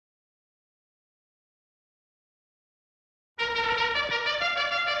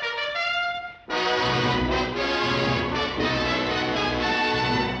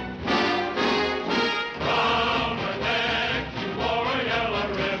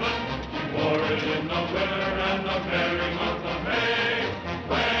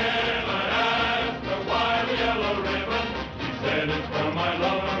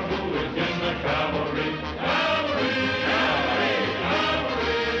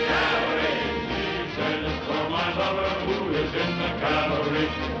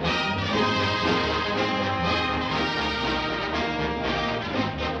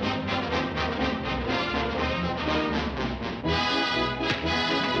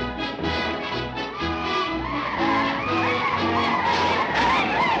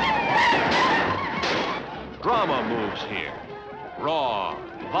frontier. Raw,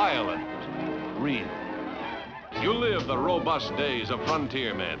 violent, real. You live the robust days of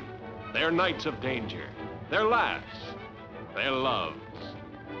frontier men, their nights of danger, their laughs, their loves.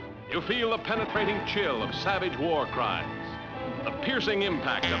 You feel the penetrating chill of savage war cries, the piercing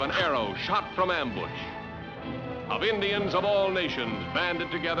impact of an arrow shot from ambush, of Indians of all nations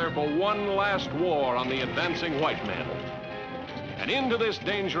banded together for one last war on the advancing white men. And into this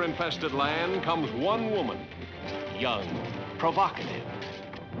danger-infested land comes one woman, young, provocative.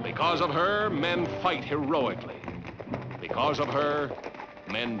 Because of her, men fight heroically. Because of her,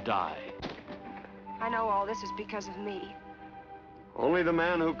 men die. I know all this is because of me. Only the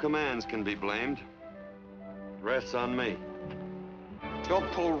man who commands can be blamed. Rests on me.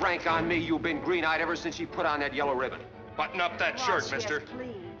 Don't pull rank on me. You've been green-eyed ever since you put on that yellow ribbon. Button up that shirt, Yes, mister.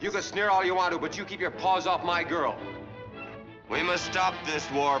 please. You can sneer all you want to, but you keep your paws off my girl. We must stop this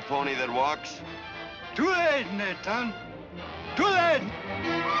war, pony that walks. Too late, Nathan. Too late!